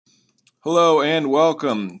Hello and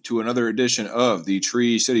welcome to another edition of the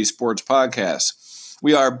Tree City Sports Podcast.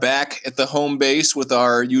 We are back at the home base with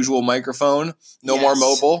our usual microphone, no more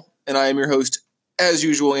mobile, and I am your host, as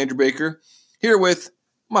usual, Andrew Baker, here with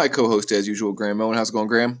my co-host, as usual, Graeme Owen. How's it going,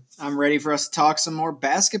 Graeme? I'm ready for us to talk some more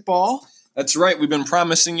basketball. That's right. We've been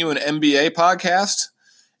promising you an NBA podcast,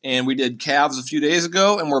 and we did Cavs a few days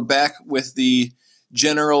ago, and we're back with the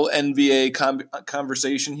general NBA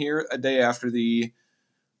conversation here a day after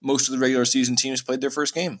most of the regular season teams played their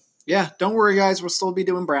first game. Yeah, don't worry, guys. We'll still be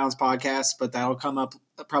doing Browns podcast, but that'll come up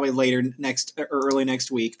probably early next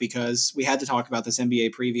week because we had to talk about this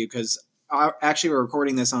NBA preview because actually we're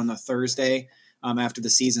recording this on a Thursday after the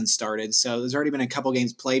season started. So there's already been a couple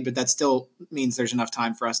games played, but that still means there's enough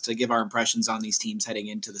time for us to give our impressions on these teams heading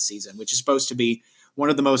into the season, which is supposed to be one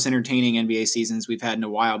of the most entertaining NBA seasons we've had in a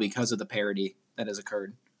while because of the parity that has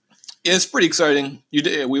occurred. Yeah, it's pretty exciting.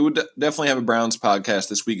 We would definitely have a Browns podcast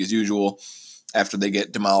this week as usual after they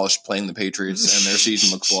get demolished playing the Patriots and their season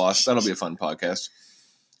looks lost. That'll be a fun podcast.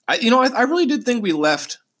 I really did think we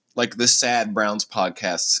left like the sad Browns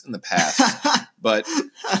podcasts in the past, but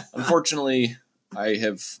unfortunately I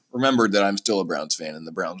have remembered that I'm still a Browns fan and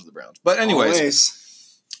the Browns are the Browns. But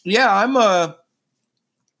anyways, yeah,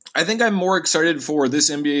 I think I'm more excited for this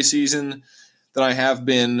NBA season than I have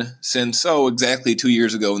been since, exactly 2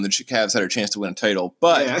 years ago when the Cavs had a chance to win a title.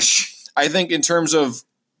 But I think in terms of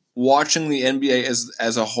watching the NBA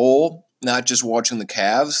as a whole, not just watching the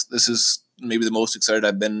Cavs, this is maybe the most excited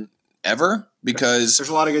I've been ever because there's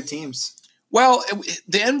a lot of good teams. Well,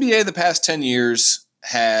 the NBA the past 10 years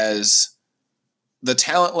has the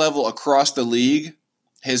talent level across the league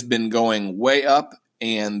has been going way up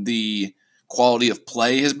and the quality of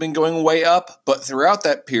play has been going way up. But throughout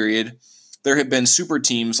that period, there have been super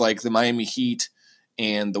teams like the Miami Heat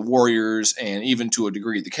and the Warriors and even to a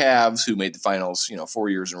degree the Cavs who made the finals, 4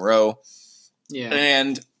 years in a row. Yeah.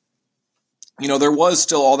 And, there was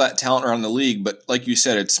still all that talent around the league, but like you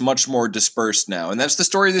said, it's much more dispersed now. And that's the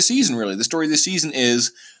story of the season, really. The story of the season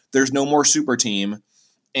is there's no more super team.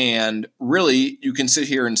 And really, you can sit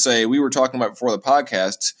here and say, we were talking about before the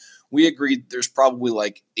podcast, we agreed there's probably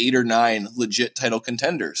like 8 or 9 legit title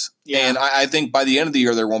contenders. Yeah. And I think by the end of the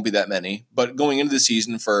year, there won't be that many. But going into the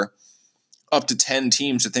season for up to 10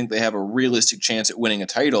 teams to think they have a realistic chance at winning a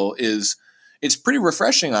title it's pretty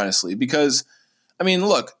refreshing, honestly. Because,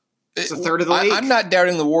 look. It's a third of the league. I'm not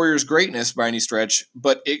doubting the Warriors' greatness by any stretch,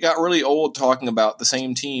 but it got really old talking about the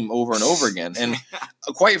same team over and over again. And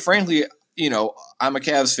quite frankly, I'm a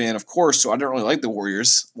Cavs fan, of course, so I don't really like the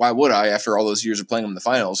Warriors. Why would I after all those years of playing them in the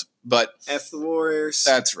finals? But F the Warriors.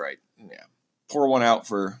 That's right. Yeah. Pour one out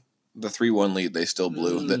for the 3-1 lead they still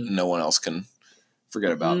blew that no one else can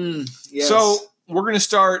forget about. Yes. So we're going to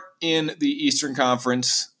start in the Eastern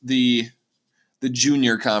Conference, the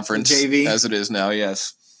junior conference, the JV. As it is now,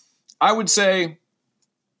 yes. I would say,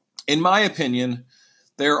 in my opinion,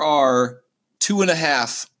 there are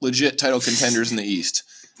 2.5 legit title contenders in the East.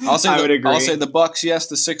 I would agree. I'll say the Bucks, yes.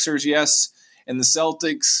 The Sixers, yes. And the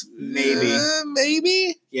Celtics,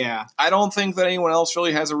 maybe. Yeah. I don't think that anyone else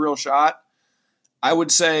really has a real shot. I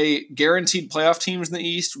would say guaranteed playoff teams in the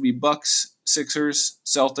East would be Bucks, Sixers,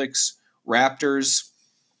 Celtics, Raptors.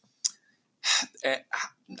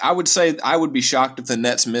 I would say I would be shocked if the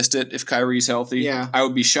Nets missed it if Kyrie's healthy. Yeah. I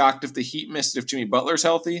would be shocked if the Heat missed it if Jimmy Butler's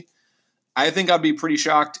healthy. I think I'd be pretty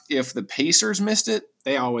shocked if the Pacers missed it.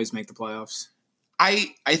 They always make the playoffs.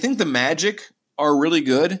 I think the Magic are really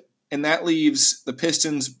good, and that leaves the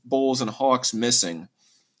Pistons, Bulls, and Hawks missing.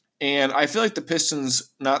 And I feel like the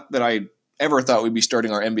Pistons, not that I ever thought we'd be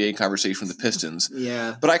starting our NBA conversation with the Pistons,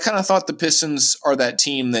 yeah, but I kind of thought the Pistons are that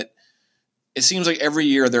team that it seems like every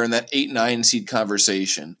year they're in that 8-9 seed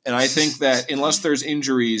conversation. And I think that unless there's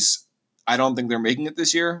injuries, I don't think they're making it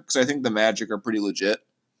this year because I think the Magic are pretty legit.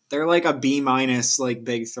 They're like a B-, like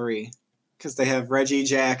big three. Because they have Reggie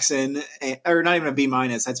Jackson, or not even a B-,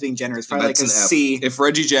 that's being generous. Probably like a C. If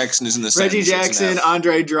Reggie Jackson is in the sentence, Reggie Jackson,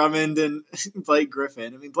 Andre Drummond, and Blake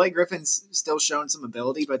Griffin. Blake Griffin's still showing some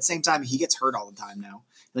ability, but at the same time, he gets hurt all the time now.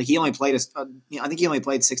 Like he only played, I think he only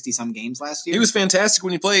played 60-some games last year. He was fantastic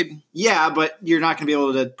when he played. Yeah, but you're not going to be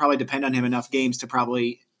able to probably depend on him enough games to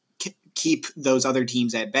probably keep those other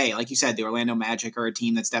teams at bay. Like you said, the Orlando Magic are a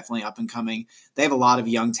team that's definitely up and coming. They have a lot of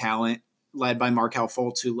young talent, led by Markelle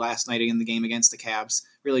Fultz, who last night in the game against the Cavs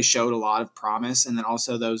really showed a lot of promise. And then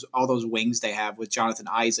also all those wings they have with Jonathan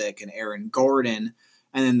Isaac and Aaron Gordon.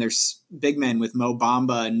 And then there's big men with Mo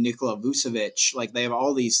Bamba and Nikola Vucevic. Like they have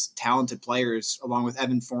all these talented players along with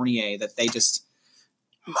Evan Fournier that they just...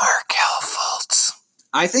 Markelle Fultz.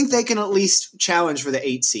 I think they can at least challenge for the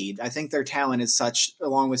 8 seed. I think their talent is such,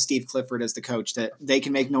 along with Steve Clifford as the coach, that they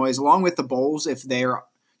can make noise, along with the Bulls, if their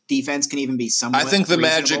defense can even be somewhat I think the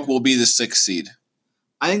reasonable. Magic will be the 6th seed.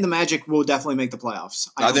 I think the Magic will definitely make the playoffs.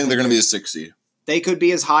 I think they're going to be the 6th seed. They could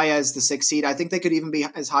be as high as the 6 seed. I think they could even be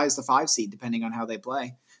as high as the 5 seed, depending on how they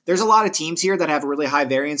play. There's a lot of teams here that have a really high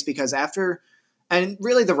variance because and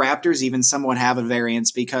really the Raptors even somewhat have a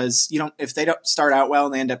variance because if they don't start out well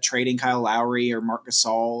and they end up trading Kyle Lowry or Marc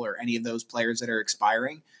Gasol or any of those players that are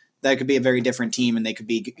expiring, that could be a very different team, and they could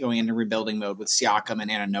be going into rebuilding mode with Siakam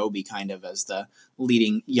and Anunoby kind of as the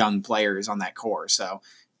leading young players on that core. So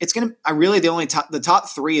it's going to the top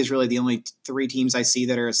 3 is really the only 3 teams I see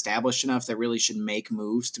that are established enough that really should make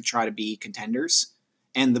moves to try to be contenders.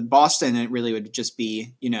 And the Boston, it really would just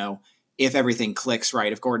be, if everything clicks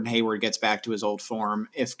right, if Gordon Hayward gets back to his old form,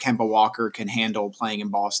 if Kemba Walker can handle playing in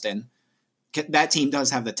Boston, that team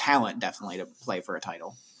does have the talent definitely to play for a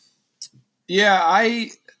title. Yeah,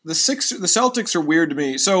 the Celtics are weird to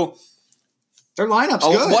me. So their lineup's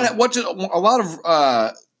good. A lot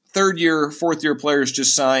of third-year, fourth-year players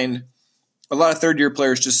just signed. A lot of third-year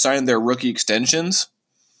players just signed their rookie extensions.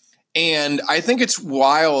 And I think it's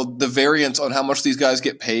wild, the variance on how much these guys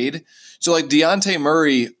get paid. So like Dejounte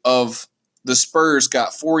Murray of the Spurs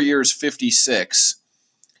got 4 years, 56.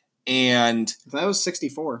 And that was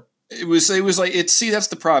 64. It was like that's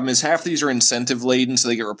the problem is half these are incentive laden, so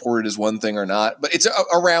they get reported as one thing or not. But it's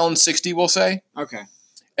around 60, we'll say. Okay.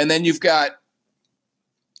 And then you've got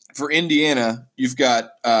for Indiana, you've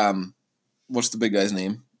got what's the big guy's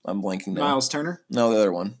name? I'm blanking now. Miles Turner? No, the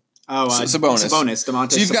other one. Oh, Sabonis.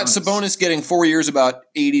 Domantas So you've got Sabonis getting 4 years about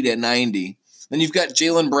 80 to 90. Then you've got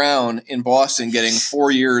Jaylen Brown in Boston getting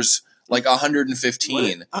 4 years like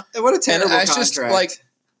 115. What a terrible contract. It's just like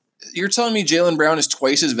you're telling me Jaylen Brown is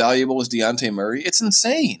twice as valuable as Dejounte Murray? It's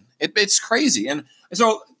insane. It's crazy. And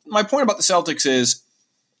so my point about the Celtics is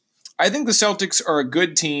I think the Celtics are a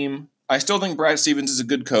good team. I still think Brad Stevens is a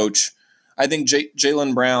good coach. I think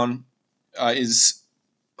Jaylen Brown is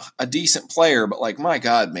a decent player, but like, my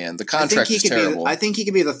God, man, the contract is terrible. I think he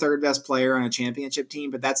could be the 3rd best player on a championship team,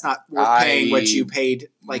 but that's not worth paying what you paid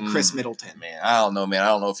like Chris Middleton. Man, I don't know, man. I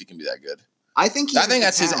don't know if he can be that good. I think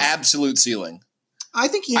that's his absolute ceiling. I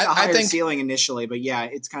think he had a higher ceiling initially, but yeah,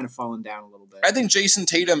 it's kind of fallen down a little bit. I think Jason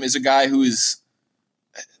Tatum is a guy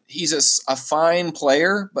he's a fine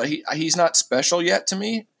player, but he's not special yet to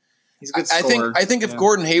me. He's a good scorer. I think if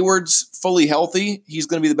Gordon Hayward's fully healthy, he's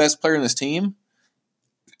going to be the best player in this team.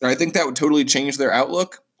 I think that would totally change their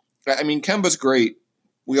outlook. I mean, Kemba's great.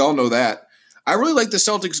 We all know that. I really like the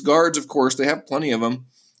Celtics guards, of course. They have plenty of them.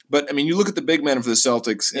 But, I mean, you look at the big men for the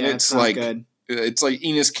Celtics, and it's like good. It's like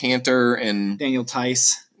Enes Kanter and Daniel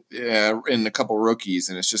Tice. Yeah, and a couple rookies.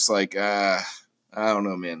 And it's just like, I don't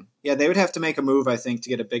know, man. Yeah, they would have to make a move, I think, to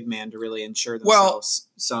get a big man to really ensure themselves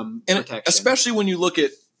some protection. Especially when you look at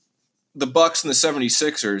the Bucks and the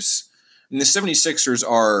 76ers. And the 76ers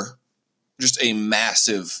are just a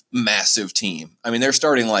massive, massive team. I mean, they're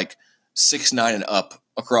starting like 6'9" and up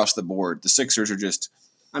across the board. The Sixers are just.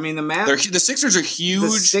 I mean, the Sixers are huge.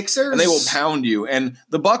 The Sixers, and they will pound you. And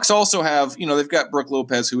the Bucks also have, they've got Brook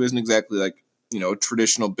Lopez, who isn't exactly like a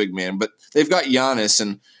traditional big man, but they've got Giannis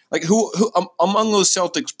and like who among those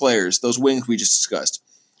Celtics players, those wings we just discussed,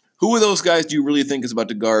 who of those guys do you really think is about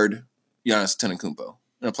to guard Giannis Antetokounmpo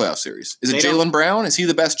in a playoff series? Is it Jaylen Brown? Is he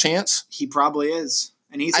the best chance? He probably is.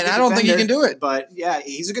 And I don't think he can do it. But yeah,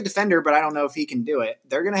 he's a good defender, but I don't know if he can do it.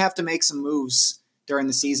 They're going to have to make some moves during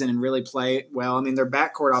the season and really play well. I mean, their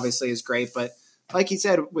backcourt obviously is great, but like you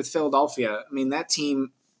said with Philadelphia, I mean, that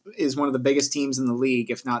team is one of the biggest teams in the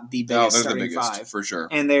league, if not the biggest starting five. For sure.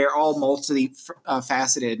 And they're all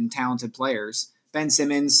multi-faceted and talented players. Ben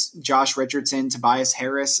Simmons, Josh Richardson, Tobias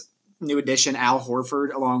Harris, new addition Al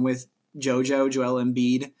Horford, along with Joel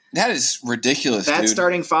Embiid. That is ridiculous, That dude.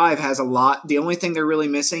 starting five has a lot. The only thing they're really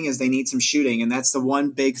missing is they need some shooting, and that's the one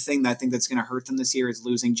big thing that I think that's going to hurt them this year is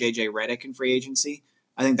losing J.J. Redick in free agency.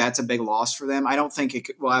 I think that's a big loss for them. I don't think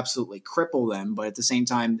it will absolutely cripple them, but at the same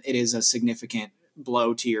time, it is a significant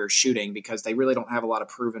blow to your shooting because they really don't have a lot of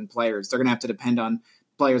proven players. They're going to have to depend on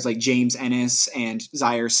players like James Ennis and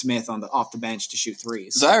Zaire Smith off the bench to shoot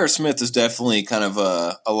threes. Zaire Smith is definitely kind of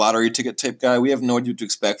a lottery ticket type guy. We have no idea what to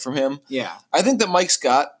expect from him. Yeah. I think that Mike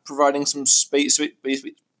Scott providing some spacing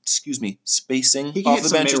off the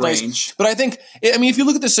bench is nice. But I think, if you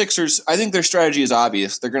look at the Sixers, I think their strategy is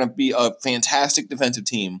obvious. They're going to be a fantastic defensive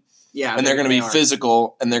team. Yeah. And they're going to be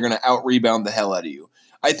physical, and they're going to out-rebound the hell out of you.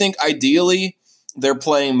 I think ideally they're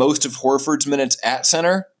playing most of Horford's minutes at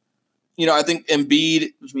center. I think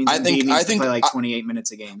Embiid. Which means Embiid needs to play like 28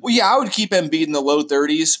 minutes a game. Well, yeah, I would keep Embiid in the low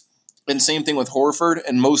 30s, And same thing with Horford,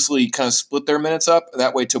 and mostly kind of split their minutes up.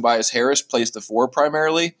 That way Tobias Harris plays the 4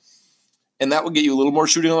 primarily, and that will get you a little more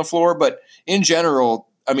shooting on the floor. But in general,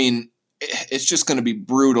 I mean, it's just going to be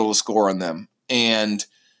brutal to score on them. And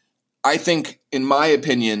I think, in my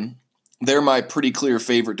opinion, they're my pretty clear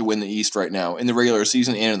favorite to win the East right now in the regular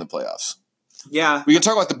season and in the playoffs. Yeah. We can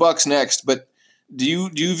talk about the Bucks next, but do you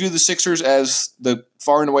view the Sixers as the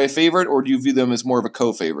far and away favorite, or do you view them as more of a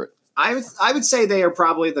co-favorite? I would say they are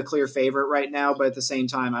probably the clear favorite right now, but at the same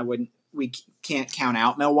time, we can't count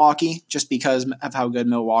out Milwaukee just because of how good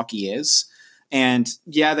Milwaukee is. And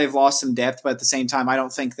yeah, they've lost some depth, but at the same time, I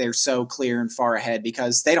don't think they're so clear and far ahead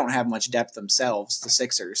because they don't have much depth themselves, the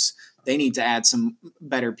Sixers. They need to add some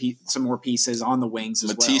more pieces on the wings as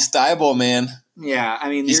Matisse Thybulle, man. Yeah, I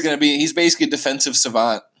mean, he's basically a defensive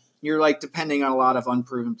savant. You're depending on a lot of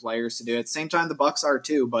unproven players to do it. At the same time, the Bucks are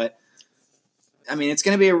too, but I mean, it's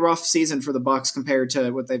going to be a rough season for the Bucks compared to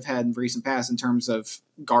what they've had in recent past in terms of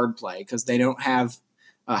guard play because they don't have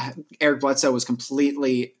Eric Bledsoe was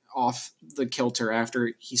completely off the kilter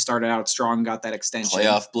after he started out strong and got that extension.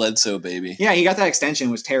 Playoff Bledsoe, baby. Yeah, he got that extension.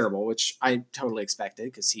 It was terrible, which I totally expected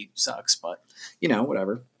because he sucks, but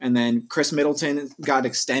whatever. And then Chris Middleton got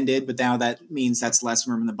extended, but now that means that's less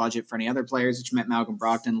room in the budget for any other players, which meant Malcolm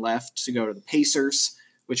Brogdon left to go to the Pacers,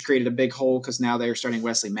 which created a big hole because now they're starting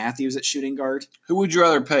Wesley Matthews at shooting guard. Who would you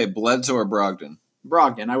rather pay, Bledsoe or Brogdon?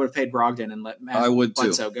 Brogdon. I would have paid Brogdon and let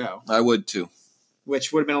Bledsoe go. I would too.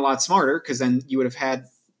 Which would have been a lot smarter because then you would have had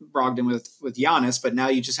Brogdon with Giannis, but now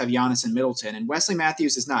you just have Giannis and Middleton. And Wesley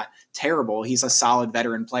Matthews is not terrible. He's a solid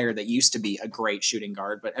veteran player that used to be a great shooting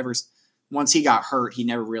guard, but once he got hurt, he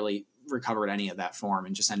never really recovered any of that form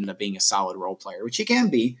and just ended up being a solid role player, which he can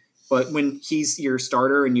be. But when he's your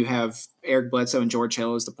starter and you have Eric Bledsoe and George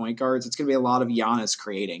Hill as the point guards, it's going to be a lot of Giannis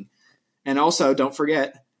creating. And also, don't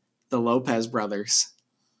forget the Lopez brothers.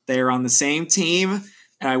 They are on the same team.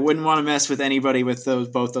 And I wouldn't want to mess with anybody with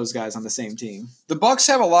both those guys on the same team. The Bucks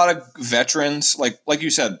have a lot of veterans, like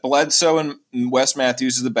you said, Bledsoe and Wes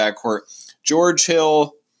Matthews is the backcourt. George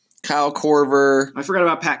Hill, Kyle Korver. I forgot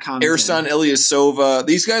about Pat Connaughton. Ersan Ilyasova.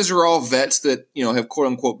 These guys are all vets that have quote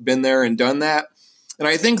unquote been there and done that. And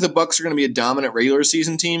I think the Bucks are going to be a dominant regular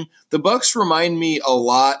season team. The Bucks remind me a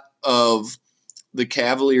lot of the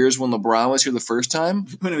Cavaliers when LeBron was here the first time.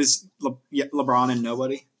 When it was LeBron and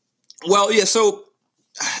nobody. Well, yeah. So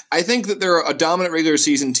I think that they're a dominant regular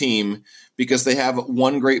season team because they have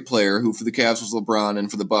one great player who for the Cavs was LeBron and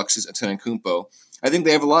for the Bucks is Antetokounmpo. I think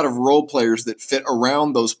they have a lot of role players that fit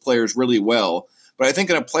around those players really well. But I think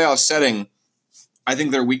in a playoff setting, I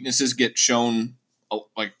think their weaknesses get shown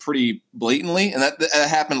pretty blatantly. And that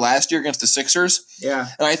happened last year against the Sixers. Yeah.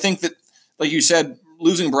 And I think that, like you said,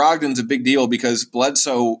 losing Brogdon's a big deal because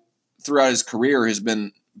Bledsoe throughout his career has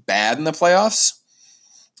been bad in the playoffs.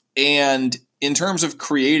 And in terms of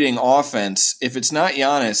creating offense, if it's not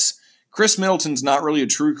Giannis, Chris Middleton's not really a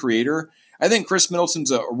true creator. I think Chris Middleton's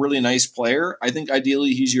a really nice player. I think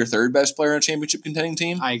ideally he's your third best player on a championship contending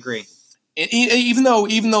team. I agree. And even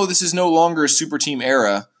though this is no longer a super team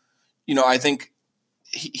era, I think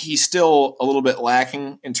he's still a little bit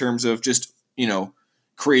lacking in terms of just,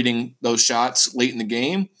 creating those shots late in the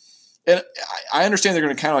game. And I understand they're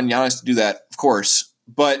going to count on Giannis to do that, of course.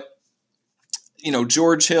 But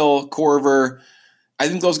George Hill, Korver, I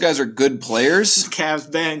think those guys are good players. The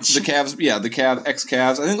Cavs bench. The Cavs,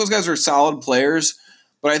 ex-Cavs. I think those guys are solid players,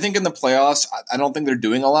 but I think in the playoffs, I don't think they're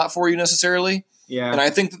doing a lot for you necessarily. Yeah. And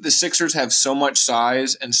I think that the Sixers have so much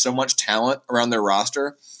size and so much talent around their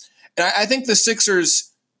roster. And I think the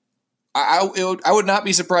Sixers, I would not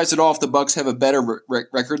be surprised at all if the Bucks have a better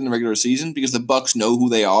record in the regular season because the Bucks know who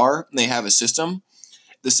they are and they have a system.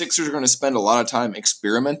 The Sixers are going to spend a lot of time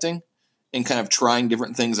experimenting and kind of trying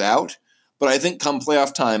different things out. But I think come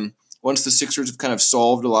playoff time, once the Sixers have kind of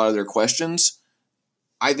solved a lot of their questions,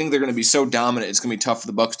 I think they're going to be so dominant it's going to be tough for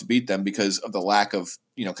the Bucks to beat them because of the lack of,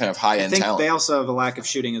 kind of high-end talent. They also have a lack of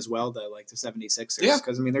shooting as well, though, like the 76ers. Yeah.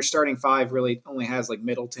 Because, their starting five really only has,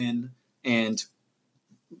 Middleton and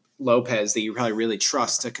Lopez that you probably really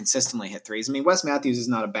trust to consistently hit threes. Wes Matthews is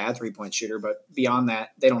not a bad three-point shooter, but beyond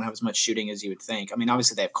that, they don't have as much shooting as you would think.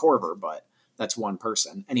 Obviously they have Korver, but that's one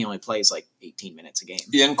person, and he only plays 18 minutes a game.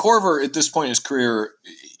 Yeah, and Korver, at this point in his career,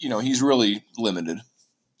 he's really limited.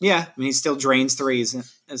 Yeah, he still drains threes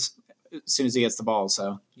as soon as he gets the ball,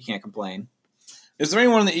 so you can't complain. Is there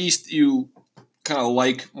anyone in the East you kind of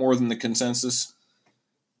like more than the consensus?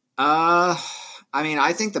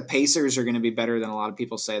 I think the Pacers are going to be better than a lot of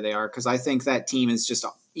people say they are because I think that team is just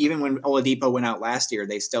 – even when Oladipo went out last year,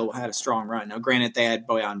 they still had a strong run. Now, granted, they had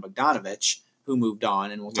Bojan Bogdanovic, who moved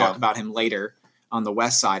on, and we'll talk about him later on the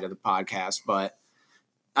west side of the podcast. But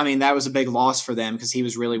I mean, that was a big loss for them because he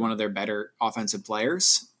was really one of their better offensive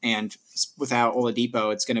players. And without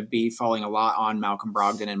Oladipo, it's going to be falling a lot on Malcolm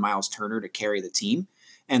Brogdon and Miles Turner to carry the team.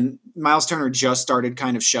 And Miles Turner just started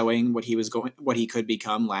kind of showing what he could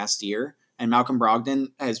become last year. And Malcolm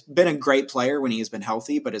Brogdon has been a great player when he has been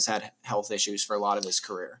healthy, but has had health issues for a lot of his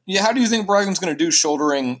career. Yeah, how do you think Brogdon's going to do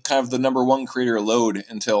shouldering kind of the number one creator load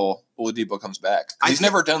until Oladipo comes back? He's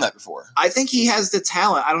never done that before. I think he has the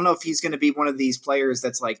talent. I don't know if he's going to be one of these players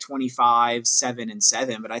that's like 25, 7, and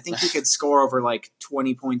 7, but I think he could score over like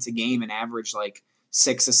 20 points a game and average like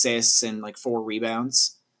 6 assists and like 4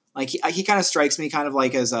 rebounds. Like he kind of strikes me kind of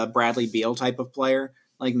like as a Bradley Beal type of player.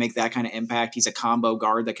 Like make that kind of impact. He's a combo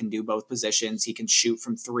guard that can do both positions. He can shoot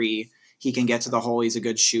from 3. He can get to the hole. He's a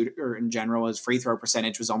good shooter in general. His free throw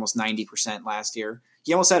percentage was almost 90% last year.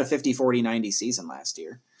 He almost had a 50-40-90 season last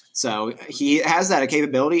year. So he has that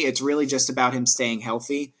capability. It's really just about him staying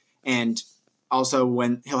healthy. And also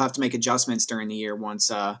when he'll have to make adjustments during the year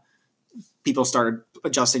once people started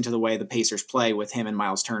adjusting to the way the Pacers play with him and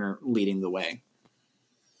Miles Turner leading the way.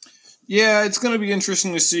 Yeah, it's going to be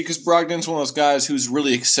interesting to see because Brogdon's one of those guys who's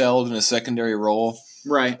really excelled in a secondary role.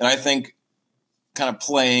 Right. And I think kind of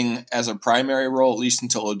playing as a primary role, at least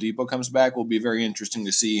until Oladipo comes back, will be very interesting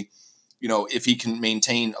to see, if he can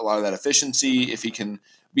maintain a lot of that efficiency, if he can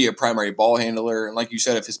be a primary ball handler. And like you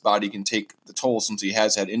said, if his body can take the toll since he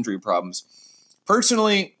has had injury problems.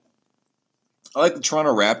 Personally, I like the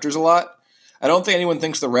Toronto Raptors a lot. I don't think anyone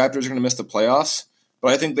thinks the Raptors are going to miss the playoffs,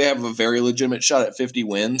 but I think they have a very legitimate shot at 50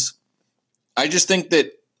 wins. I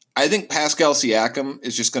think Pascal Siakam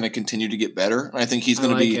is just going to continue to get better. And I think he's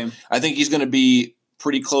going to be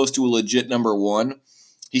pretty close to a legit number one.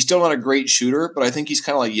 He's still not a great shooter, but I think he's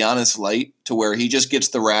kind of like Giannis light to where he just gets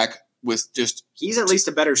the rack with just. He's at least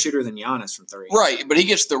a better shooter than Giannis from 3. Right, but he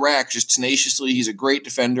gets the rack just tenaciously. He's a great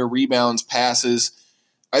defender, rebounds, passes.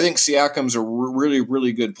 I think Siakam's a really,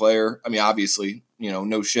 really good player. I mean, obviously,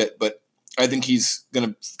 no shit, but I think he's going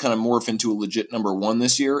to kind of morph into a legit number one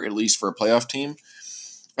this year, at least for a playoff team.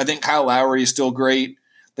 I think Kyle Lowry is still great.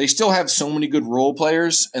 They still have so many good role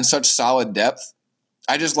players and such solid depth.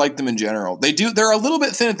 I just like them in general. They're a little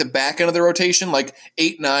bit thin at the back end of the rotation, like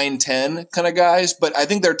 8, 9, 10 kind of guys, but I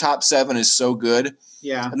think their top 7 is so good.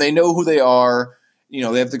 Yeah. And they know who they are. They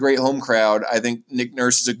have the great home crowd. I think Nick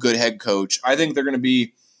Nurse is a good head coach. I think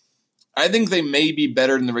they may be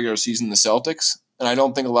better in the regular season than the Celtics. And I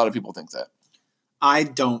don't think a lot of people think that. I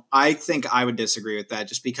don't. I think I would disagree with that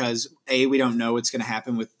just because, we don't know what's going to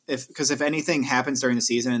happen if anything happens during the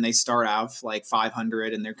season and they start out like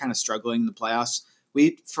 500 and they're kind of struggling in the playoffs,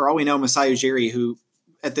 for all we know, Masai Ujiri, who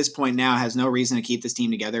at this point now has no reason to keep this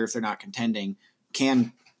team together if they're not contending,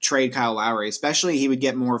 can trade Kyle Lowry. Especially he would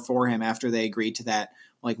get more for him after they agreed to that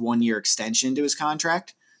like 1-year extension to his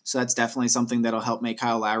contract. So that's definitely something that'll help make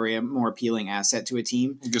Kyle Lowry a more appealing asset to a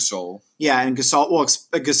team. Gasol. Yeah, and Gasol. Well,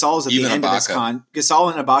 Gasol's at the end of his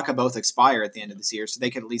Gasol and Ibaka both expire at the end of this year, so they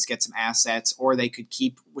could at least get some assets, or they could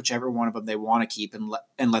keep whichever one of them they want to keep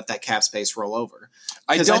and let that cap space roll over.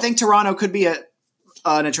 Because I think Toronto could be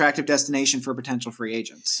an attractive destination for potential free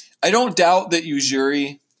agents. I don't doubt that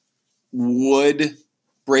Ujiri would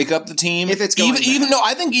break up the team. If it's going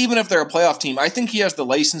I think even if they're a playoff team, I think he has the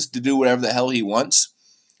license to do whatever the hell he wants.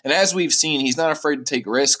 And as we've seen, he's not afraid to take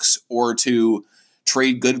risks or to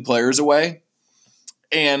trade good players away.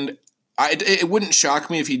 And it wouldn't shock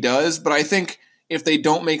me if he does, but I think if they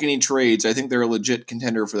don't make any trades, I think they're a legit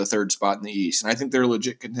contender for the 3rd spot in the East. And I think they're a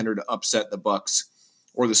legit contender to upset the Bucks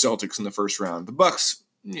or the Celtics in the first round. The Bucks,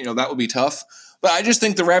 that would be tough. But I just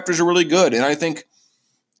think the Raptors are really good. And I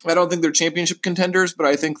don't think they're championship contenders, but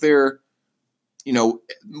I think they're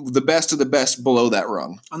the best of the best below that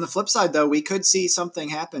rung. On the flip side, though, we could see something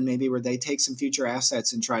happen maybe where they take some future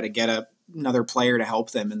assets and try to get another player to help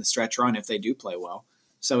them in the stretch run if they do play well.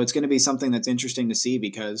 So it's going to be something that's interesting to see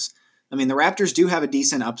because, the Raptors do have a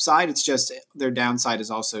decent upside. It's just their downside is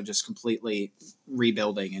also just completely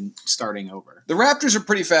rebuilding and starting over. The Raptors are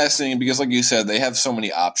pretty fascinating because, like you said, they have so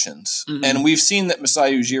many options. Mm-hmm. And we've seen that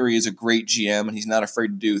Masai Ujiri is a great GM and he's not afraid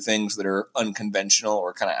to do things that are unconventional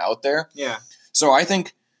or kind of out there. Yeah. So I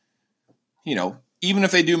think, even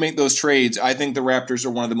if they do make those trades, I think the Raptors are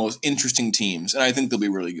one of the most interesting teams, and I think they'll be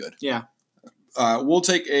really good. Yeah. We'll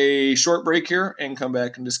take a short break here and come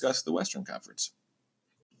back and discuss the Western Conference.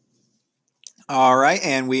 All right,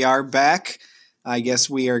 and we are back. I guess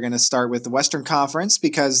we are going to start with the Western Conference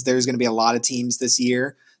because there's going to be a lot of teams this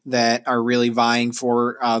year that are really vying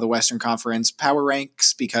for the Western Conference power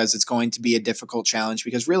ranks because it's going to be a difficult challenge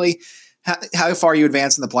because really – how far you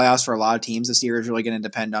advance in the playoffs for a lot of teams this year is really going to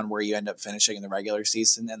depend on where you end up finishing in the regular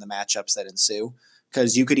season and the matchups that ensue.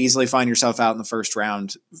 because you could easily find yourself out in the first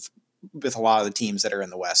round with a lot of the teams that are in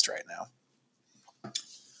the West right now.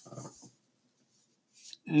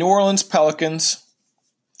 New Orleans Pelicans,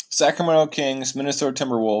 Sacramento Kings, Minnesota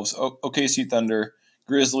Timberwolves, OKC Thunder,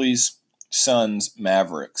 Grizzlies, Suns,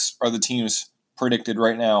 Mavericks are the teams predicted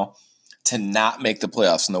right now to not make the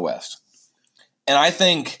playoffs in the West. And I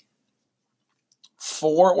think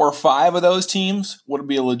 4 or 5 of those teams would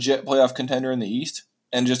be a legit playoff contender in the East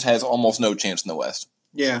and just has almost no chance in the West.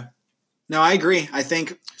 Yeah. No, I agree. I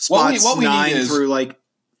think spots what we 9 is, through like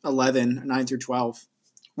 11, 9 through 12.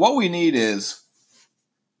 What we need is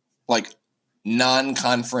like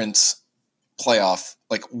non-conference playoff,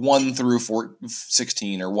 like 1 through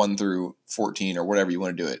 16 or 1 through 14 or whatever you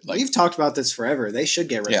want to do it. Like, we've talked about this forever. They should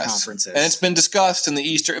get rid of conferences. And it's been discussed in the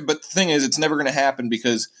Eastern, but the thing is, it's never going to happen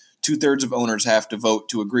because 2/3 of owners have to vote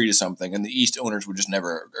to agree to something, and the East owners would just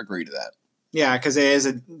never agree to that. Yeah, because it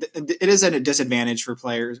is a disadvantage for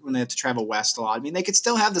players when they have to travel west a lot. I mean, they could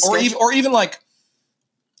still have the schedule. Or even like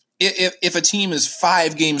if a team is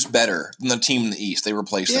 5 games better than the team in the East, they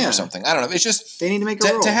replace them or something. I don't know. It's just they need to make a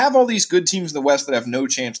rule. To have all these good teams in the West that have no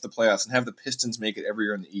chance at the playoffs and have the Pistons make it every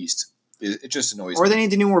year in the East. It just annoys me. Or they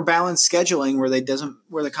need to do more balanced scheduling where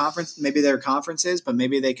the conference, maybe their conference is, but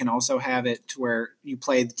maybe they can also have it to where you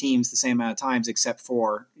play the teams the same amount of times except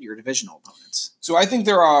for your divisional opponents. So I think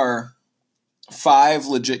there are 5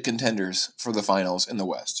 legit contenders for the finals in the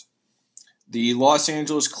West. The Los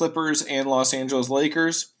Angeles Clippers and Los Angeles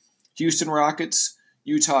Lakers, Houston Rockets,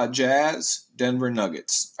 Utah Jazz, Denver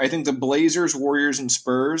Nuggets. I think the Blazers, Warriors, and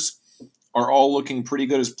Spurs are all looking pretty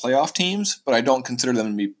good as playoff teams, but I don't consider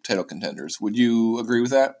them to be title contenders. Would you agree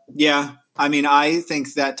with that? Yeah. I mean, I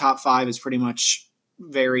think that top 5 is pretty much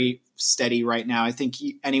very steady right now. I think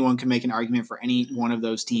anyone can make an argument for any one of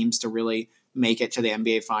those teams to really make it to the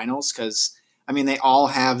NBA Finals because, I mean, they all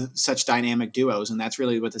have such dynamic duos, and that's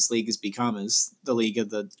really what this league has become, is the league of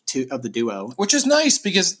the duo. Which is nice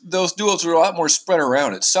because those duos are a lot more spread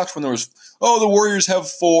around. It sucked when there was, the Warriors have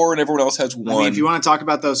 4 and everyone else has 1. I mean, if you want to talk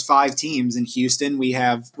about those 5 teams in Houston, we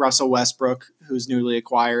have Russell Westbrook, who's newly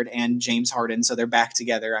acquired, and James Harden, so they're back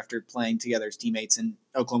together after playing together as teammates in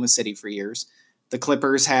Oklahoma City for years. The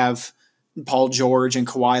Clippers have Paul George and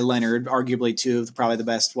Kawhi Leonard, arguably 2 of probably the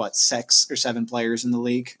best, 6 or 7 players in the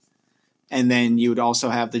league. And then you would also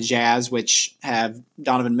have the Jazz, which have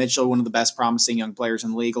Donovan Mitchell, one of the best promising young players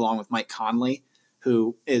in the league, along with Mike Conley,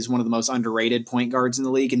 who is one of the most underrated point guards in the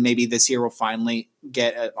league. And maybe this year will finally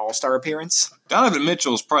get an all-star appearance. Donovan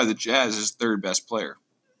Mitchell is probably the Jazz's 3rd best player.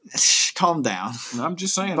 Calm down. I'm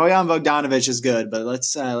just saying. Bojan Bogdanovic is good, but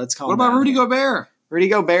let's calm down. What about Rudy Gobert? Rudy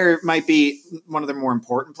Gobert might be one of their more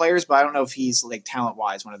important players, but I don't know if he's like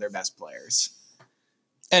talent-wise one of their best players.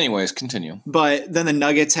 Anyways, continue. But then the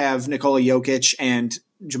Nuggets have Nikola Jokic and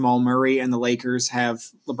Jamal Murray, and the Lakers have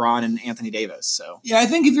LeBron and Anthony Davis. So yeah, I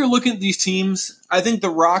think if you're looking at these teams, I think the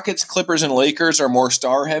Rockets, Clippers, and Lakers are more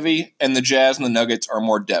star-heavy, and the Jazz and the Nuggets are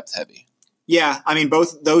more depth-heavy. Yeah, I mean,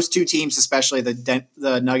 both those 2 teams, especially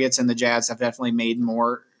the Nuggets and the Jazz, have definitely made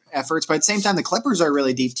more efforts. But at the same time, the Clippers are a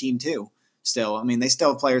really deep team too. Still, I mean, they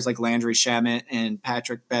still have players like Landry Shamet and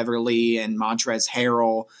Patrick Beverley and Montrezl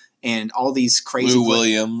Harrell and all these crazy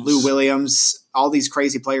Lou Williams, all these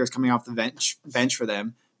crazy players coming off the bench for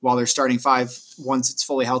them. While their starting 5, once it's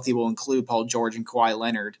fully healthy, will include Paul George and Kawhi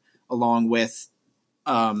Leonard, along with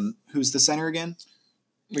who's the center again?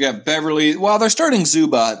 We got Beverly. Well, they're starting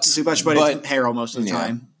Zubac, but it's Harrell most of the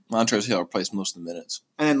time. Montrezl Harrell plays most of the minutes,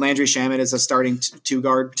 and then Landry Shamet is a starting 2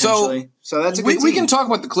 guard potentially. So that's a good team. We can talk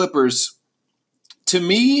about the Clippers. To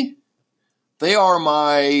me, they are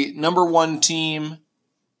my number 1 team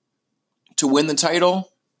to win the title.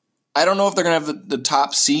 I don't know if they're going to have the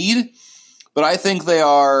top seed, but I think they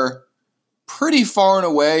are pretty far and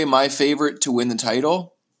away my favorite to win the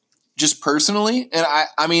title, just personally. And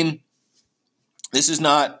I mean, this is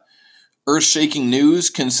not earth-shaking news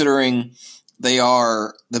considering they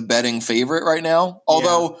are the betting favorite right now.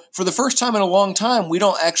 Although for the first time in a long time, we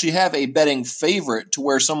don't actually have a betting favorite to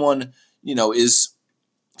where someone, is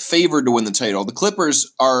favored to win the title. The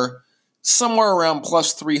Clippers are somewhere around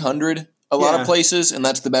plus 300 a lot of places, and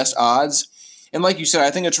that's the best odds. And like you said,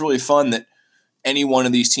 I think it's really fun that any one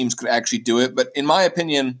of these teams could actually do it. But in my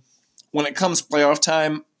opinion, when it comes playoff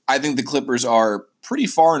time, I think the Clippers are pretty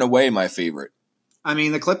far and away my favorite. I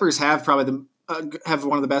mean, the Clippers have probably have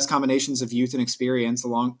one of the best combinations of youth and experience,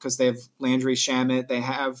 because they have Landry Shamet, they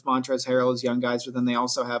have Montrezl Harrell as young guys, but then they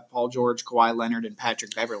also have Paul George, Kawhi Leonard, and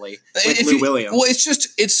Patrick Beverley with Lou Williams. Well,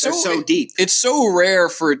 it's so deep. It's so rare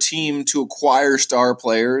for a team to acquire star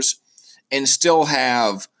players and still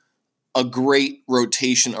have a great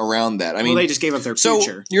rotation around that. I mean, they just gave up their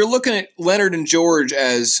future. So you're looking at Leonard and George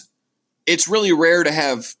as it's really rare to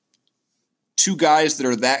have two guys that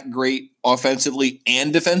are that great offensively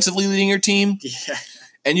and defensively leading your team. Yeah.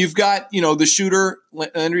 And you've got, the shooter,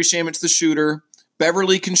 Landry Shamit's the shooter.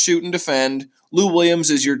 Beverly can shoot and defend. Lou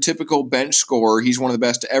Williams is your typical bench scorer. He's one of the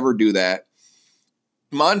best to ever do that.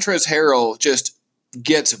 Montrezl Harrell just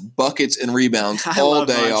gets buckets and rebounds all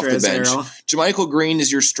day off the bench. JaMychal Green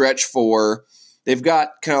is your stretch four. They've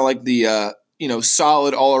got kind of like the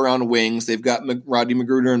solid all-around wings. They've got Rodney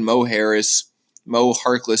Magruder and Mo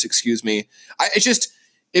Harkless, excuse me.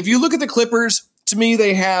 If you look at the Clippers, to me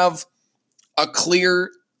they have a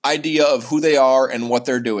clear idea of who they are and what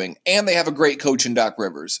they're doing. And they have a great coach in Doc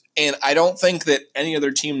Rivers. And I don't think that any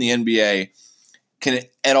other team in the NBA can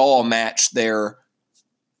at all match their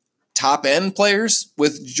top-end players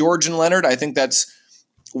with George and Leonard. I think that's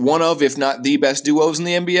one of, if not the best duos in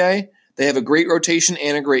the NBA. They have a great rotation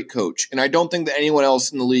and a great coach. And I don't think that anyone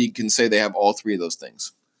else in the league can say they have all three of those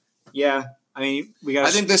things. Yeah. I mean, I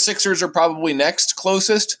think the Sixers are probably next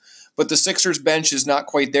closest, but the Sixers bench is not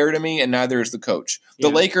quite there to me, and neither is the coach. The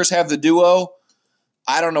Lakers have the duo.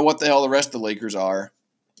 I don't know what the hell the rest of the Lakers are.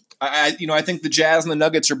 I think the Jazz and the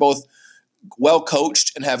Nuggets are both well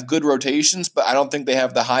coached and have good rotations, but I don't think they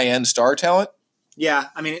have the high end star talent. Yeah,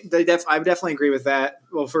 I mean, I definitely agree with that.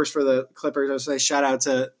 Well, first for the Clippers, I would say shout out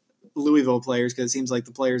to Louisville players because it seems like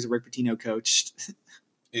the players Rick Pitino coached.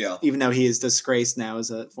 Yeah, even though he is disgraced now as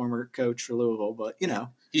a former coach for Louisville, but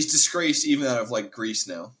he's disgraced even out of like Greece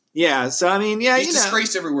now. Yeah, so I mean, yeah, he's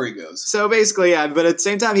disgraced everywhere he goes. So basically, yeah, but at the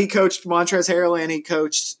same time, he coached Montrezl Harrell and he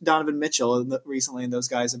coached Donovan Mitchell recently, and those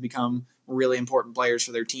guys have become really important players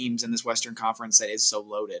for their teams in this Western Conference that is so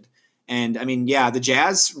loaded. And I mean, yeah, the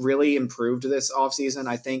Jazz really improved this offseason.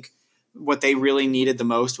 I think what they really needed the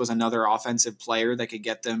most was another offensive player that could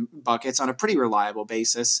get them buckets on a pretty reliable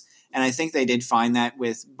basis. And I think they did find that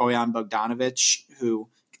with Bojan Bogdanovic, who,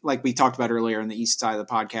 like we talked about earlier on the east side of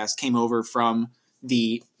the podcast, came over from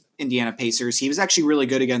the Indiana Pacers. He was actually really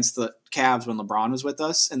good against the Cavs when LeBron was with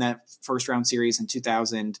us in that first round series in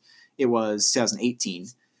 2018.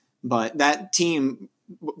 But that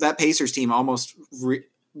Pacers team almost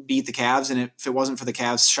beat the Cavs, and if it wasn't for the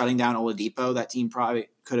Cavs shutting down Oladipo, that team probably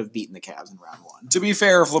could have beaten the Cavs in round one. To be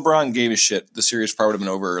fair, if LeBron gave a shit, the series probably would have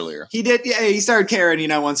been over earlier. He did, yeah. He started caring,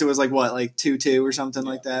 once it was like 2-2 or something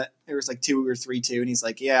like that. It was like 2 or 3-2, and he's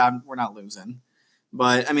like, yeah, we're not losing.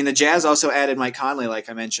 But, I mean, the Jazz also added Mike Conley, like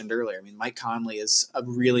I mentioned earlier. I mean, Mike Conley is a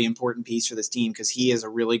really important piece for this team because he is a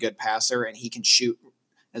really good passer, and he can shoot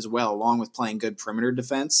as well, along with playing good perimeter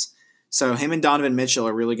defense. So him and Donovan Mitchell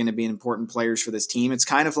are really going to be important players for this team. It's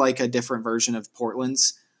kind of like a different version of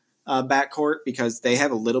Portland's backcourt because they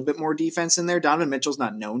have a little bit more defense in there. Donovan Mitchell's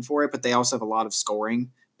not known for it, but they also have a lot of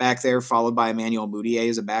scoring back there, followed by Emmanuel Mudiay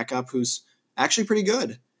as a backup, who's actually pretty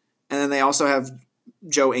good. And then they also have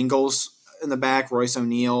Joe Ingles in the back, Royce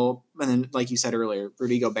O'Neal, and then, like you said earlier,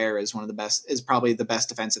 Rudy Gobert is probably the best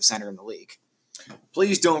defensive center in the league.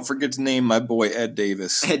 Please don't forget to name my boy Ed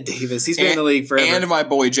Davis. Ed Davis. He's been in the league forever. And my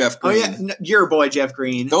boy Jeff Green. Oh, yeah. Your boy Jeff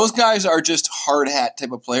Green. Those guys are just hard hat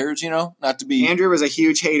type of players, not to be... Andrew was a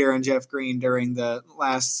huge hater on Jeff Green during the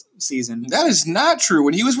last season. That is not true.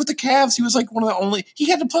 When he was with the Cavs, he was like one of the only... He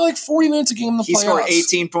had to play like 40 minutes a game in the playoffs. He scored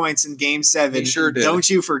 18 points in Game 7. He sure did. Don't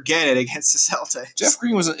you forget it against the Celtics. Jeff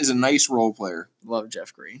Green is a nice role player. Love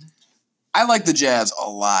Jeff Green. I like the Jazz a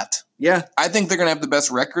lot. Yeah. I think they're going to have the best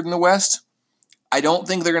record in the West. I don't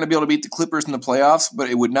think they're going to be able to beat the Clippers in the playoffs, but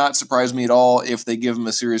it would not surprise me at all if they give them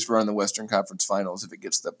a serious run in the Western Conference Finals if it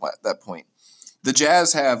gets to that point. The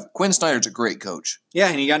Jazz have – Quinn Snyder's a great coach. Yeah,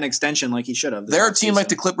 and he got an extension like he should have. They're a team like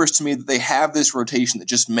the Clippers to me that they have this rotation that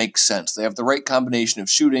just makes sense. They have the right combination of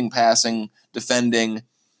shooting, passing, defending,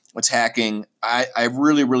 attacking. I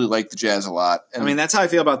really, really like the Jazz a lot. And I mean, that's how I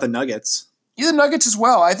feel about the Nuggets. Yeah, the Nuggets as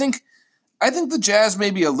well. I think the Jazz may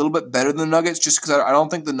be a little bit better than the Nuggets just because I don't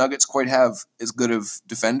think the Nuggets quite have as good of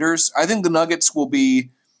defenders. I think the Nuggets will be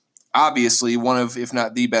obviously one of, if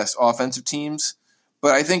not the best offensive teams.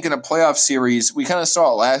 But I think in a playoff series, we kind of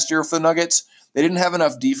saw it last year for the Nuggets. They didn't have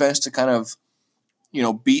enough defense to kind of,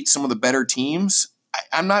 beat some of the better teams.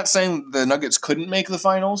 I'm not saying the Nuggets couldn't make the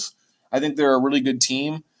finals. I think they're a really good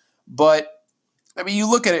team. But, I mean, you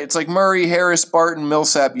look at it, it's like Murray, Harris, Barton,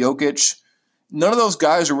 Millsap, Jokic. None of those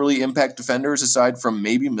guys are really impact defenders aside from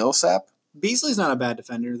maybe Millsap. Beasley's not a bad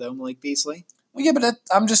defender, though, Malik Beasley. Well, yeah, but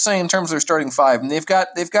I'm just saying in terms of their starting five, and they've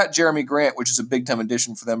got Jeremy Grant, which is a big time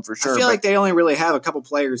addition for them for sure. I feel like they only really have a couple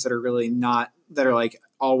players that are really not that are like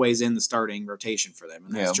always in the starting rotation for them,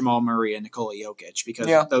 and that's Jamal Murray and Nikola Jokic, because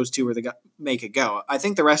those two are the make it go. I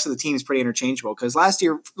think the rest of the team is pretty interchangeable, because last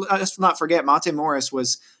year, let's not forget, Monte Morris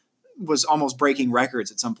was almost breaking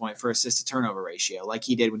records at some point for assist-to-turnover ratio, like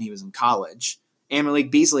he did when he was in college. And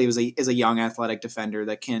Malik Beasley is a young athletic defender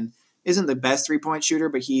that isn't the best three-point shooter,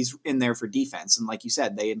 but he's in there for defense. And like you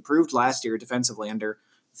said, they improved last year defensively under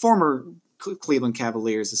former Cleveland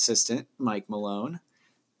Cavaliers assistant Mike Malone.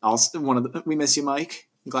 Also, we miss you, Mike.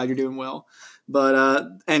 I'm glad you're doing well. But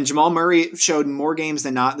and Jamal Murray showed more games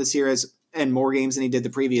than not this year, and more games than he did the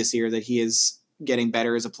previous year, that he is getting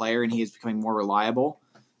better as a player and he is becoming more reliable.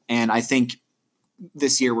 And I think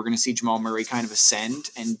this year we're going to see Jamal Murray kind of ascend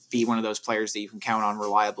and be one of those players that you can count on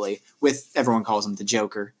reliably, with, everyone calls him the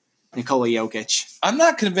Joker, Nikola Jokic. I'm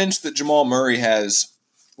not convinced that Jamal Murray has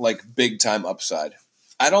like big time upside.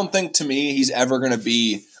 I don't think, to me, he's ever going to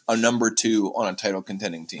be a number 2 on a title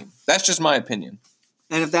contending team. That's just my opinion.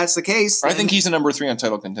 And if that's the case, I think he's a number 3 on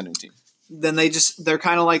title contending team. Then they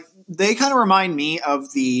kind of remind me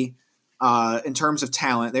of the, in terms of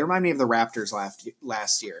talent, they remind me of the Raptors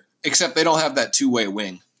last year. Except they don't have that two-way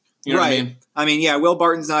wing. You know what I mean? Yeah, Will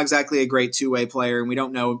Barton's not exactly a great two-way player, and we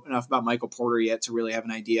don't know enough about Michael Porter yet to really have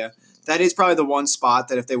an idea. That is probably the one spot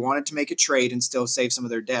that if they wanted to make a trade and still save some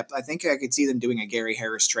of their depth, I think I could see them doing a Gary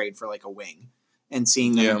Harris trade for like a wing and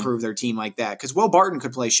seeing them improve their team like that. Because Will Barton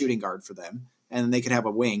could play shooting guard for them, and they could have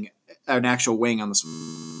an actual wing on the